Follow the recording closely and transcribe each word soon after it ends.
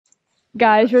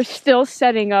Guys, we're still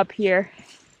setting up here.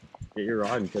 Get your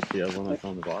rod and catch the other one that's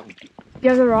on the bottom. You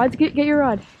have the rods? Get your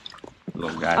rod.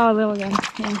 Little guy. Oh, little guy.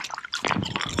 Yeah.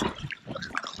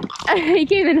 He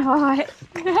came in hot.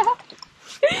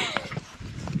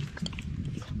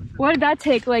 What did that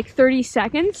take? Like 30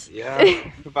 seconds? Yeah,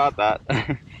 about that.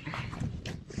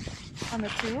 On the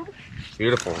tube?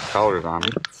 Beautiful colors on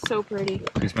it. So pretty.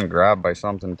 He's been grabbed by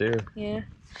something too. Yeah.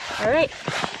 All right.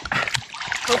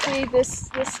 Hopefully this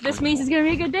means it's gonna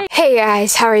be a good day. Hey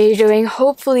guys, how are you doing?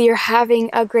 Hopefully you're having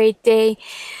a great day.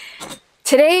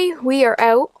 Today we are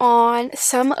out on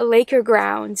some Laker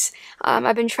grounds.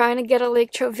 I've been trying to get a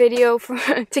Lake Trout video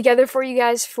together for you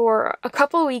guys for a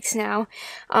couple weeks now.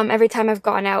 Every time I've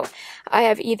gone out, I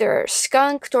have either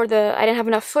skunked or I didn't have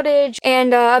enough footage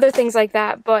and other things like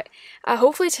that. But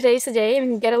hopefully today's the day and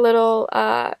we can get a little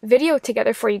video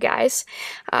together for you guys.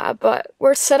 But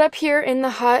we're set up here in the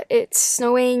hut. It's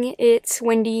snowing, it's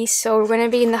windy, so we're going to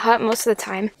be in the hut most of the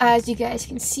time. As you guys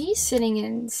can see, sitting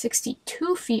in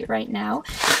 62 feet right now.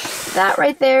 That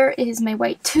right there is my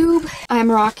white tube.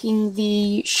 I'm rocking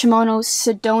the Shimano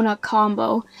Sedona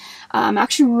combo. I'm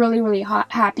actually really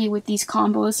happy with these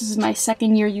combos. This is my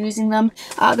second year using them.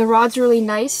 The rod's really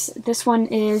nice. This one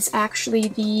is actually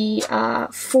the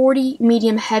 40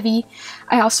 medium heavy.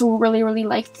 I also really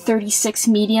like 36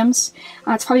 mediums.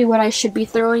 That's probably what I should be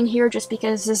throwing here just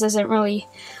because this isn't really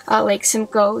Lake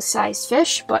Simcoe sized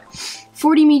fish, but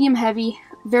 40 medium heavy,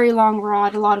 very long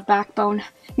rod, a lot of backbone,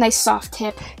 nice soft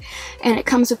tip, and it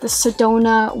comes with the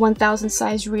Sedona 1000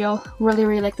 size reel.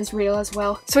 Really like this reel as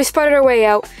well. So we spotted our way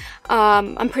out.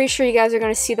 I'm pretty sure you guys are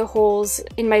going to see the holes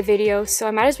in my video, so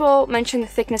I might as well mention the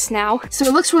thickness now. So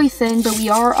it looks really thin, but we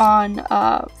are on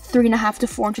 3.5 to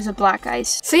 4 inches of black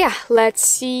ice. So yeah, let's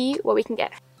see what we can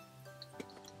get.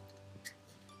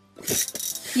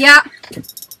 Yeah.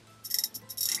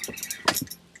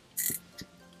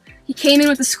 He came in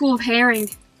with a school of herring.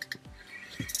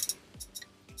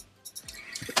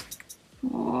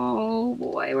 Oh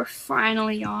boy, we're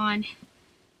finally on.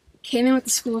 Came in with the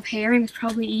school of herring, was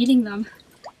probably eating them.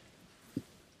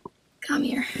 Come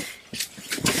here.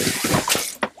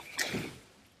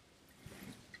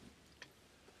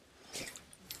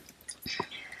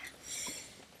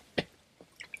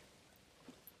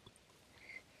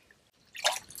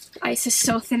 Ice is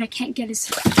so thin I can't get his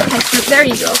head through. There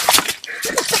you go.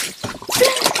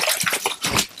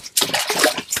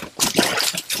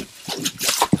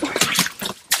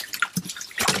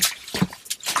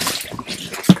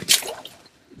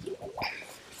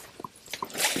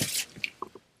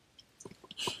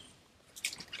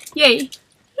 Yay.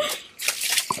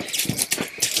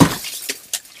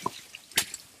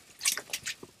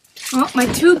 Oh, my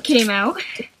tube came out.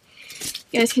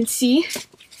 You guys can see.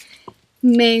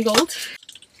 Mangled.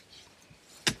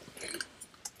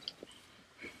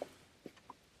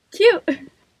 Cute.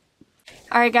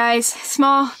 Alright guys,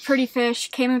 small, pretty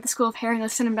fish. Came in with the school of herring.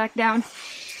 Let's send him back down.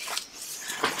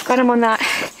 Got him on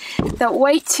that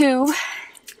white tube.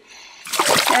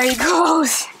 There he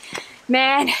goes.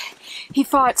 Man, he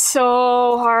fought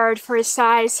so hard for his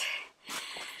size.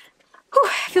 Whew,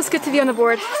 feels good to be on the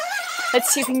board.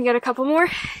 Let's see if we can get a couple more.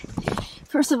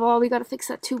 First of all, we gotta fix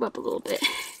that tube up a little bit.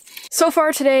 So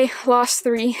far today, lost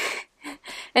 3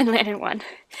 and landed 1.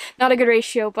 Not a good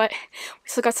ratio, but we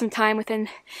still got some time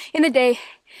in the day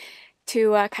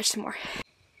to catch some more.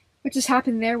 What just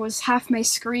happened there was half my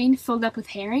screen filled up with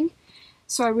herring,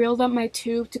 so I reeled up my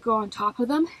tube to go on top of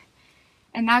them,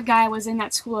 and that guy was in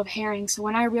that school of herring, so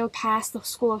when I reeled past the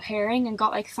school of herring and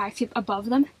got like 5 feet above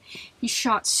them, he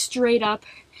shot straight up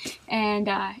and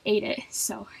ate it.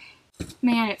 So,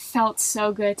 man, it felt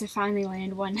so good to finally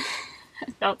land one.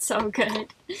 It felt so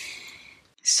good.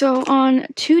 So on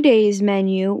today's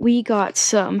menu, we got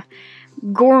some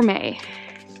gourmet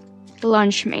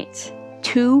Lunchmates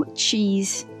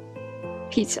 2-cheese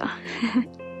pizza.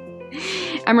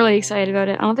 I'm really excited about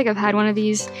it. I don't think I've had one of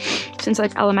these since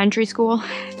like elementary school.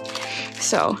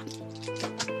 So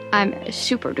I'm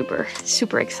super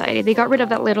excited. They got rid of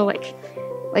that little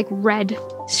like red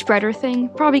spreader thing,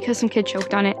 probably because some kid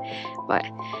choked on it, but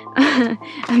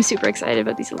I'm super excited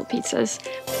about these little pizzas.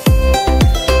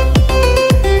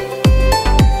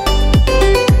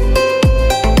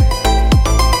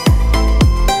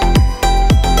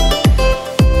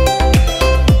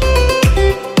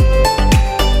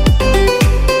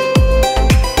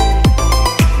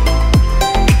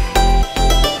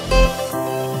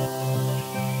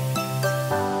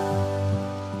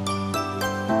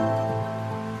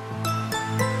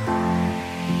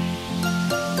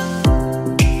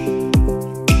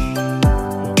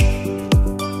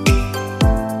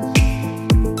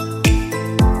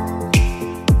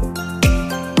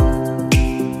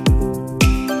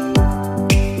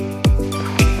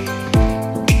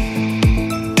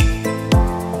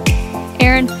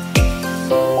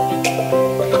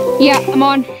 Yeah, I'm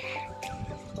on.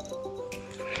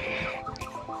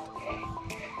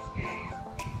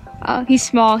 Oh, he's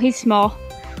small, he's small.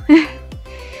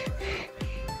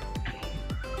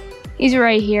 He's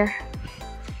right here.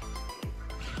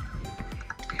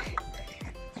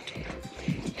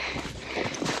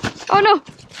 Oh no!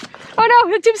 Oh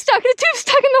no, the tube's stuck in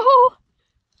the hole!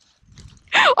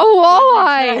 A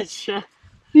walleye!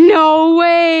 No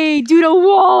way! Dude, a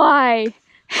walleye!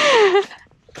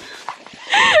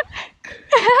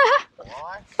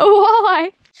 A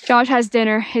walleye! Josh has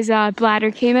dinner. His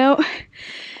bladder came out.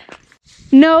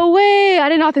 No way! I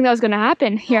did not think that was gonna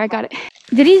happen. Here, I got it.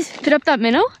 Did he spit up that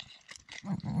minnow?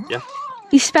 Yeah.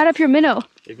 He spat up your minnow.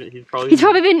 He's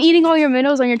probably been eating all your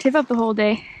minnows on your tip up the whole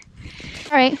day.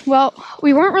 Alright, well,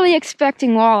 we weren't really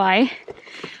expecting walleye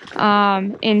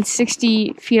in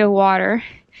 60 feet of water.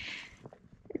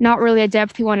 Not really a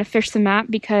depth we want to fish them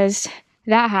at because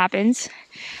that happens.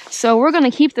 So we're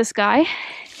gonna keep this guy.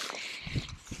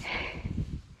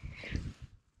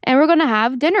 And we're gonna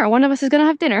have dinner. One of us is gonna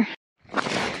have dinner.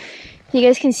 You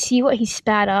guys can see what he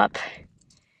spat up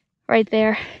right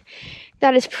there.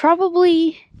 That is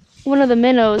probably one of the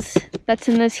minnows that's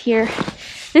in this here.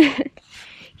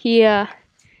 He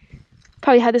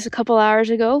probably had this a couple hours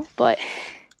ago, but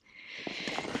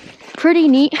pretty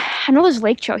neat. I know there's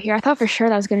lake trout here. I thought for sure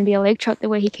that was going to be a lake trout the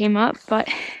way he came up, but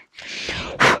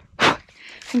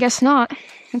I guess not.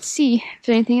 Let's see if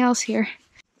there's anything else here.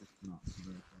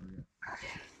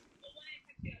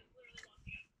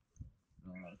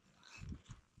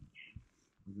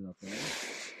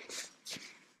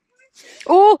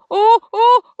 Oh, oh,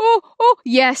 oh, oh, oh,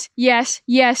 yes, yes,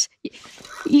 yes.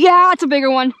 Yeah, it's a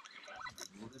bigger one.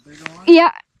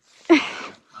 Yeah.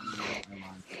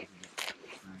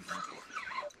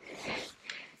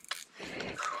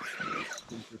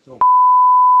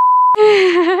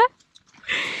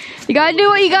 You gotta do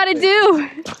what you gotta do.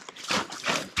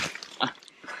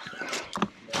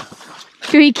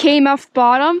 So he came off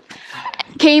bottom,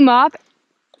 came up,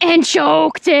 and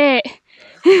choked it.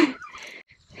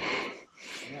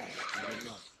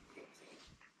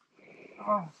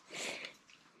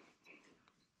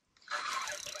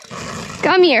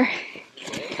 Come here.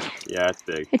 Yeah, it's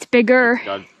big. It's bigger.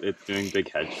 It's doing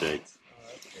big head shakes.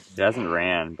 It hasn't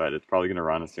ran, but it's probably gonna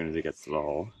run as soon as it gets to the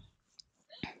hole.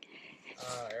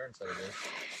 Aaron said it is.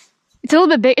 It's a little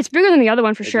bit big. It's bigger than the other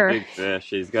one for sure. It's a big fish.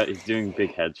 He's doing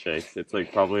big head shakes. It's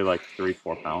like probably like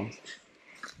 3-4 pounds.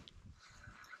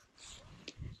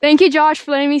 Thank you, Josh,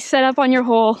 for letting me set up on your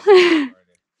hole.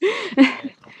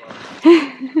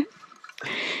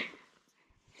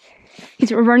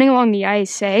 He's running along the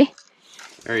ice, eh?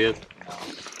 There he is. Is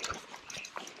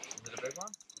it a big one?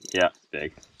 Yeah, it's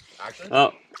big. Actually?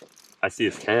 Oh, I see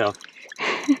his tail.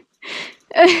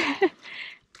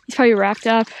 He's probably wrapped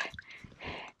up.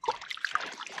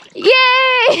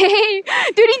 Yay!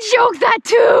 Dude, he choked that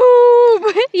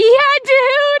tube! Yeah,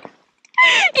 dude!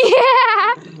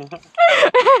 Yeah!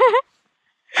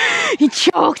 He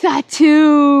choked that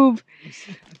tube!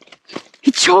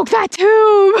 He choked that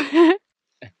tube!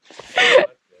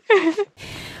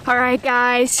 Alright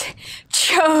guys,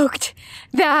 choked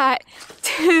that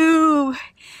tube!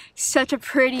 Such a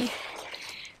pretty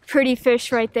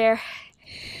fish right there.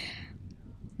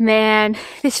 Man,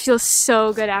 this feels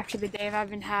so good after the day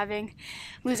I've been having.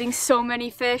 Losing so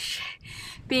many fish,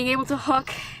 being able to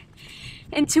hook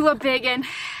into a big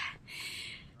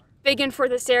one for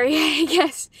this area, I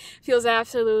guess, feels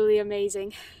absolutely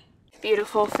amazing.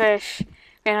 Beautiful fish.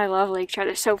 Man, I love lake trout.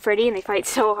 They're so pretty and they fight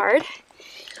so hard.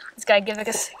 This guy give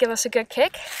us a good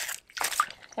kick.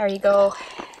 There you go.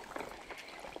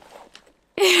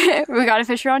 We got a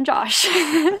fisher on Josh.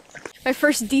 My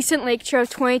first decent lake trout,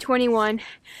 2021.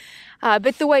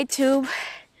 Bit the white tube,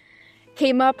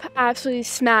 came up, absolutely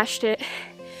smashed it.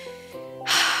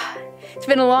 It's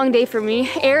been a long day for me.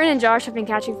 Aaron and Josh have been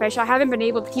catching fish. I haven't been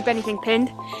able to keep anything pinned,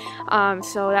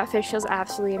 so that fish feels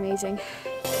absolutely amazing.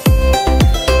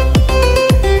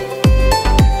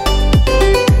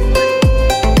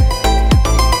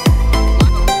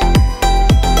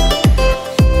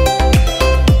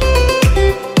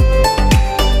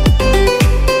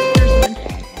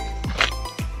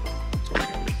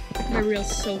 My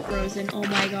reel's so frozen. Oh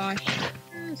my gosh.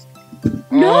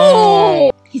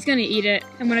 No! He's gonna eat it.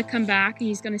 I'm gonna come back and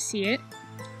he's gonna see it.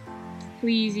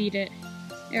 Please eat it.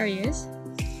 There he is.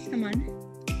 Come on.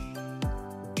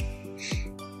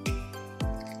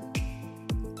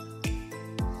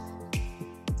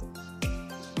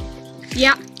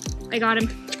 Yeah, I got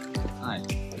him. Nice.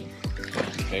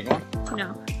 Big one?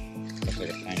 No. Looks like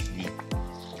a tank to me.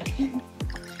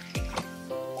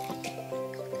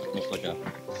 Looks like a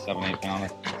 7-8 pounder.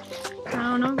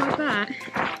 I don't know about that.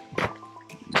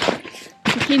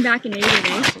 He came back and ate it,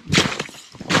 eh?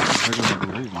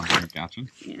 Catching.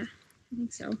 Yeah, I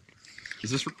think so.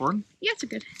 Is this recording? Yeah, it's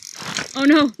good. Oh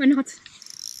no, my knot's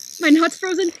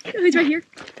frozen. Oh, he's right here.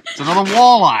 It's another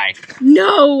walleye.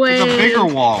 No way. It's a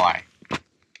bigger walleye.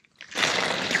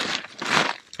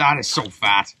 That is so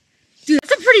fat. Dude,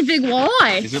 that's a pretty big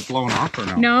walleye. Is it blowing up or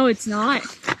no? No, it's not.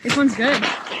 This one's good.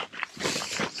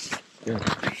 Good.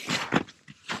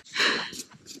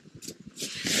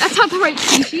 That's not the right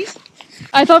species.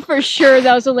 I thought for sure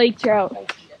that was a lake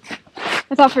trout.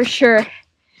 I thought for sure.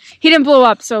 He didn't blow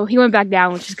up, so he went back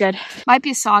down, which is good. Might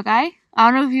be a saw guy.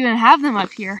 I don't know if you even have them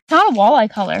up here. It's not a walleye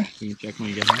color. Can you check when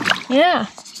you get home? Yeah.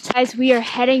 Guys, we are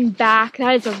heading back.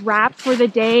 That is a wrap for the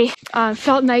day.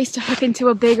 Felt nice to hook into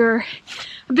a bigger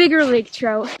lake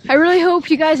trout. I really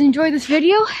hope you guys enjoyed this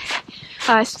video.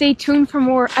 Stay tuned for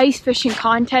more ice fishing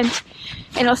content,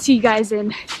 and I'll see you guys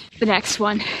in the next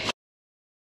one.